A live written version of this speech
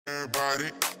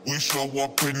Everybody, we show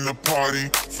up in the party,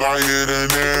 flyer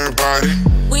than everybody.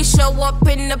 We show up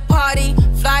in the party,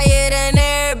 flyer than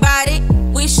everybody.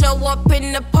 We show up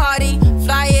in the party,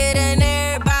 flyer than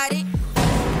everybody.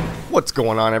 What's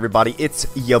going on, everybody? It's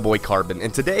your boy Carbon,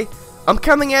 and today I'm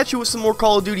coming at you with some more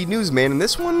Call of Duty news, man. And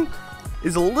this one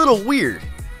is a little weird,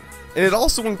 and it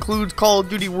also includes Call of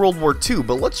Duty World War II.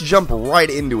 But let's jump right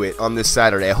into it on this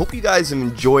Saturday. I hope you guys have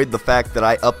enjoyed the fact that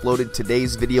I uploaded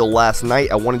today's video last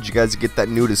night. I wanted you guys to get that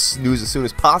news as soon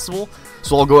as possible,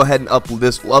 so I'll go ahead and upload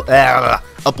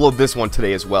this one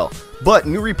today as well. But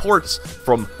new reports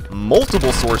from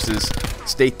multiple sources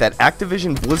state that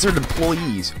Activision Blizzard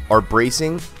employees are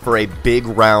bracing for a big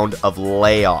round of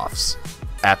layoffs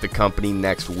at the company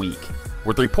next week,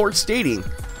 with reports stating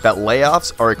that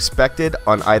layoffs are expected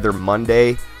on either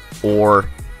Monday or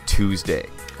Tuesday.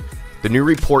 The new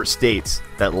report states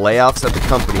that layoffs at the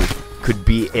company could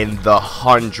be in the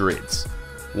hundreds,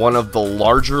 one of the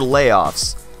larger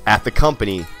layoffs at the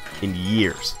company in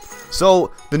years. So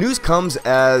the news comes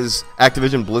as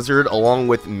Activision Blizzard, along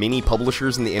with many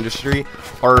publishers in the industry,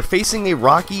 are facing a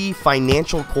rocky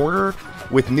financial quarter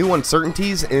with new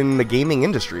uncertainties in the gaming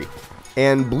industry.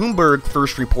 And Bloomberg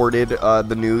first reported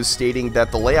the news, stating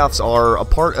that the layoffs are a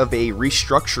part of a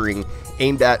restructuring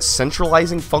aimed at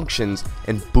centralizing functions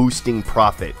and boosting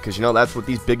profit. Because, you know, that's what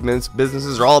these big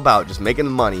businesses are all about, just making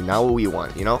the money, not what we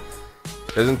want, you know?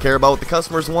 Doesn't care about what the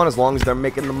customers want as long as they're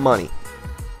making the money.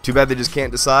 Too bad they just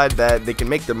can't decide that they can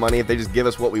make their money if they just give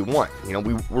us what we want. You know,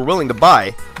 we're willing to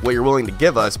buy what you're willing to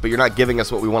give us, but you're not giving us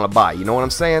what we want to buy. You know what I'm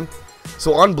saying?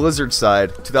 So on Blizzard's side,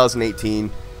 2018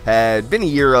 had been a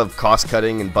year of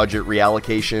cost-cutting and budget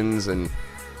reallocations, and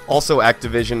also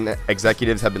Activision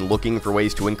executives have been looking for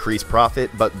ways to increase profit,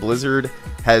 but Blizzard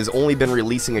has only been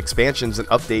releasing expansions and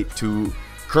update to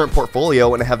current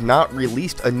portfolio and have not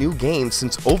released a new game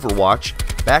since Overwatch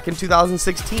back in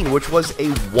 2016, which was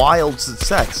a wild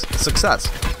success,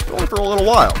 only for a little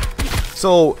while.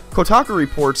 So Kotaku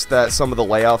reports that some of the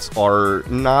layoffs are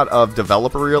not of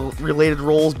developer-related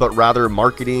roles, but rather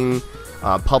marketing,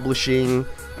 publishing,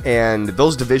 and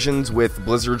those divisions with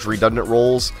Blizzard's redundant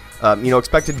roles,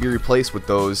 expected to be replaced with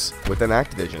those within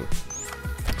Activision.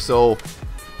 So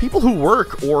people who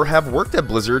work or have worked at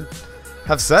Blizzard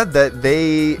have said that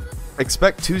they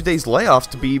expect Tuesday's layoffs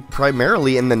to be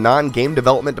primarily in the non-game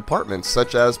development departments,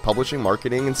 such as publishing,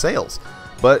 marketing, and sales.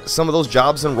 But some of those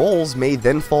jobs and roles may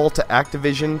then fall to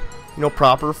Activision,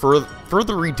 proper, for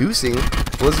further reducing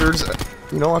Blizzard's,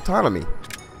 autonomy.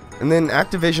 And then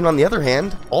Activision, on the other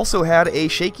hand, also had a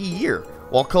shaky year.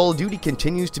 While Call of Duty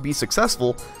continues to be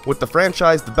successful, with the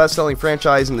franchise the best-selling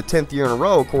franchise in the 10th year in a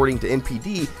row, according to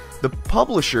NPD, the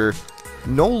publisher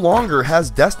no longer has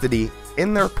Destiny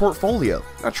in their portfolio.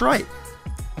 That's right.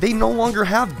 They no longer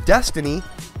have Destiny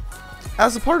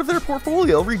as a part of their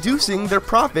portfolio, reducing their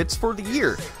profits for the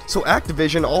year. So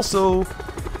Activision also,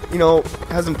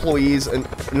 has employees, a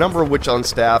number of which on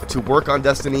staff, to work on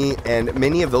Destiny, and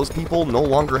many of those people no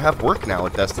longer have work now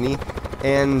at Destiny,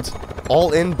 and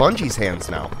all in Bungie's hands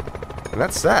now. And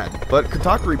that's sad. But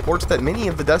Kotaku reports that many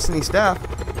of the Destiny staff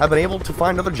have been able to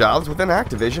find other jobs within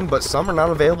Activision, but some are not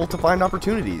available to find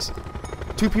opportunities.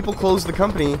 Two people in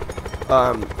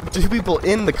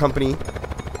the company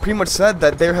pretty much said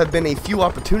that there have been a few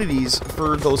opportunities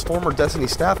for those former Destiny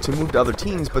staff to move to other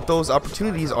teams, but those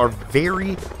opportunities are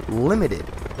very limited,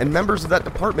 and members of that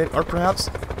department are perhaps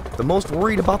the most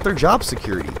worried about their job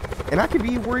security. And I could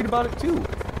be worried about it too.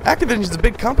 Activision is a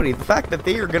big company. The fact that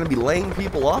they are going to be laying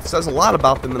people off says a lot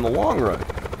about them in the long run.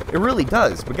 It really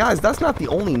does. But guys, that's not the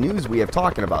only news we have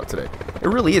talking about today. It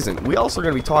really isn't. We also are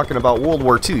going to be talking about World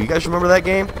War II. You guys remember that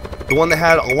game? The one that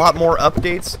had a lot more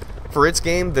updates for its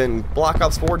game than Black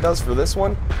Ops 4 does for this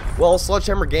one? Well,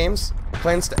 Sledgehammer Games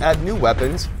plans to add new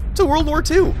weapons to World War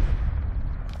II.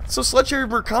 So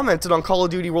Sledgehammer commented on Call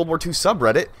of Duty World War II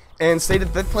subreddit and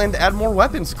stated that they plan to add more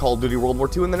weapons to Call of Duty World War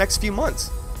II in the next few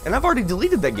months. And I've already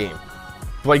deleted that game.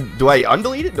 Do I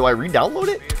undelete it? Do I re-download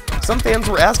it? Some fans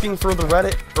were asking for the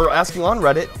Reddit, or asking on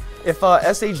Reddit, if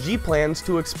SHG plans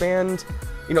to expand,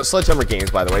 Sledgehammer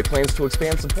Games, by the way, plans to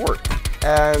expand support.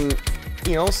 And,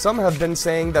 some have been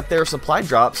saying that their supply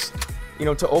drops,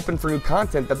 to open for new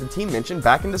content that the team mentioned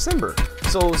back in December.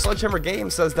 So Sledgehammer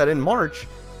Games says that in March,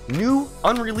 new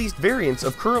unreleased variants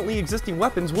of currently existing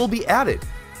weapons will be added.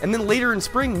 And then later in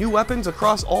spring, new weapons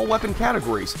across all weapon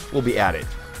categories will be added.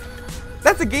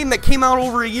 That's a game that came out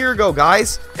over a year ago,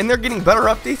 guys, and they're getting better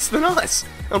updates than us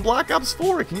on Black Ops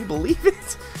 4. Can you believe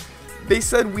it? They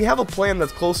said, we have a plan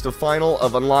that's close to final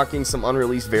of unlocking some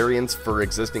unreleased variants for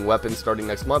existing weapons starting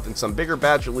next month, and some bigger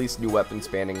batch release new weapons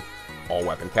spanning all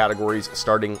weapon categories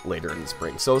starting later in the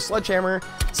spring. So Sledgehammer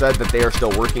said that they are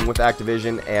still working with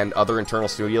Activision and other internal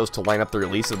studios to line up the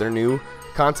release of their new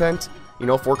content, you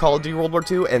know, for Call of Duty World War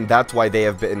II, and that's why they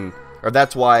have been, or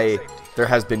that's why there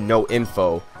has been no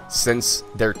info since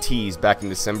their tease back in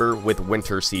December with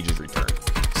Winter Siege's return.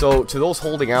 So to those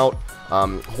holding out,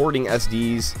 hoarding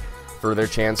SDs for their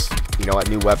chance, you know, at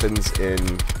new weapons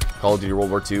in Call of Duty World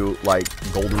War II, like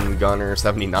Golden Gunner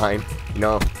 79, you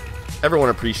know, everyone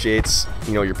appreciates,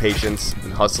 you know, your patience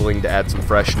and hustling to add some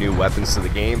fresh new weapons to the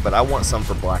game, but I want some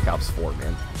for Black Ops 4,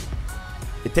 man.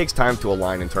 It takes time to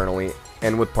align internally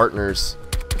and with partners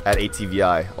at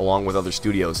ATVI along with other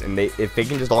studios, and if they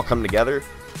can just all come together,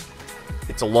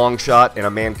 it's a long shot and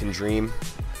a man can dream.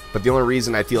 But the only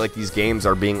reason I feel like these games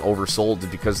are being oversold is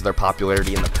because of their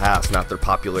popularity in the past, not their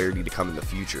popularity to come in the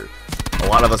future. A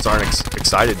lot of us aren't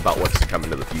excited about what's to come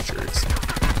into the future. It's,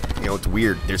 you know, it's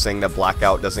weird. They're saying that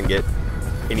Blackout doesn't get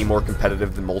any more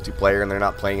competitive than multiplayer, and they're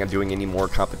not planning on doing any more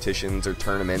competitions or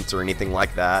tournaments or anything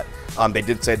like that. They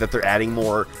did say that they're adding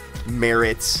more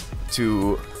merits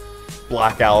to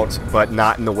Blackout, but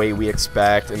not in the way we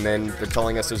expect, and then they're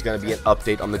telling us there's going to be an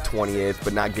update on the 20th,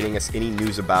 but not getting us any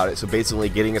news about it, so basically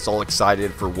getting us all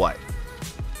excited for what?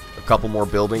 A couple more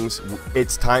buildings?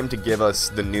 It's time to give us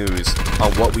the news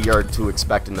on what we are to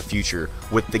expect in the future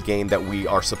with the game that we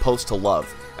are supposed to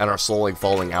love and are slowly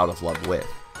falling out of love with.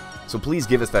 So please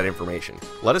give us that information.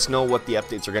 Let us know what the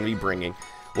updates are going to be bringing.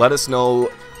 Let us know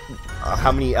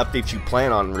how many updates you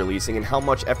plan on releasing and how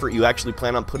much effort you actually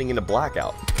plan on putting into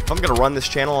Blackout. If I'm going to run this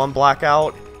channel on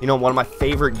Blackout, you know, one of my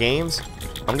favorite games,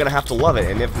 I'm going to have to love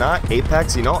it. And if not,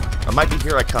 Apex, you know, I might be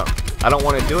here I come. I don't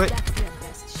want to do it,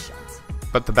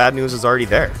 but the bad news is already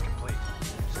there.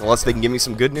 Unless they can give me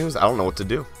some good news, I don't know what to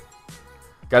do.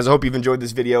 Guys, I hope you've enjoyed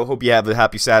this video. Hope you have a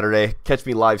happy Saturday. Catch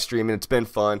me live streaming. It's been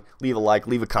fun. Leave a like,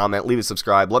 leave a comment, leave a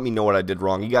subscribe. Let me know what I did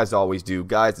wrong. You guys always do.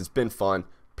 Guys, it's been fun.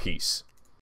 Peace.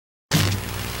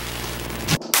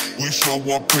 We show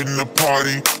up in the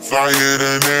party, flyer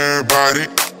than everybody.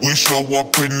 We show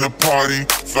up in the party,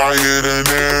 flyer than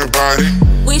everybody.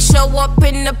 We show up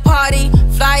in the party,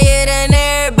 flyer than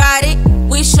everybody.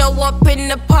 We show up in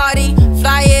the party,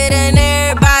 flyer than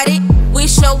everybody. We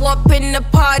show up in the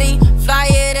party,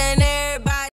 flyer than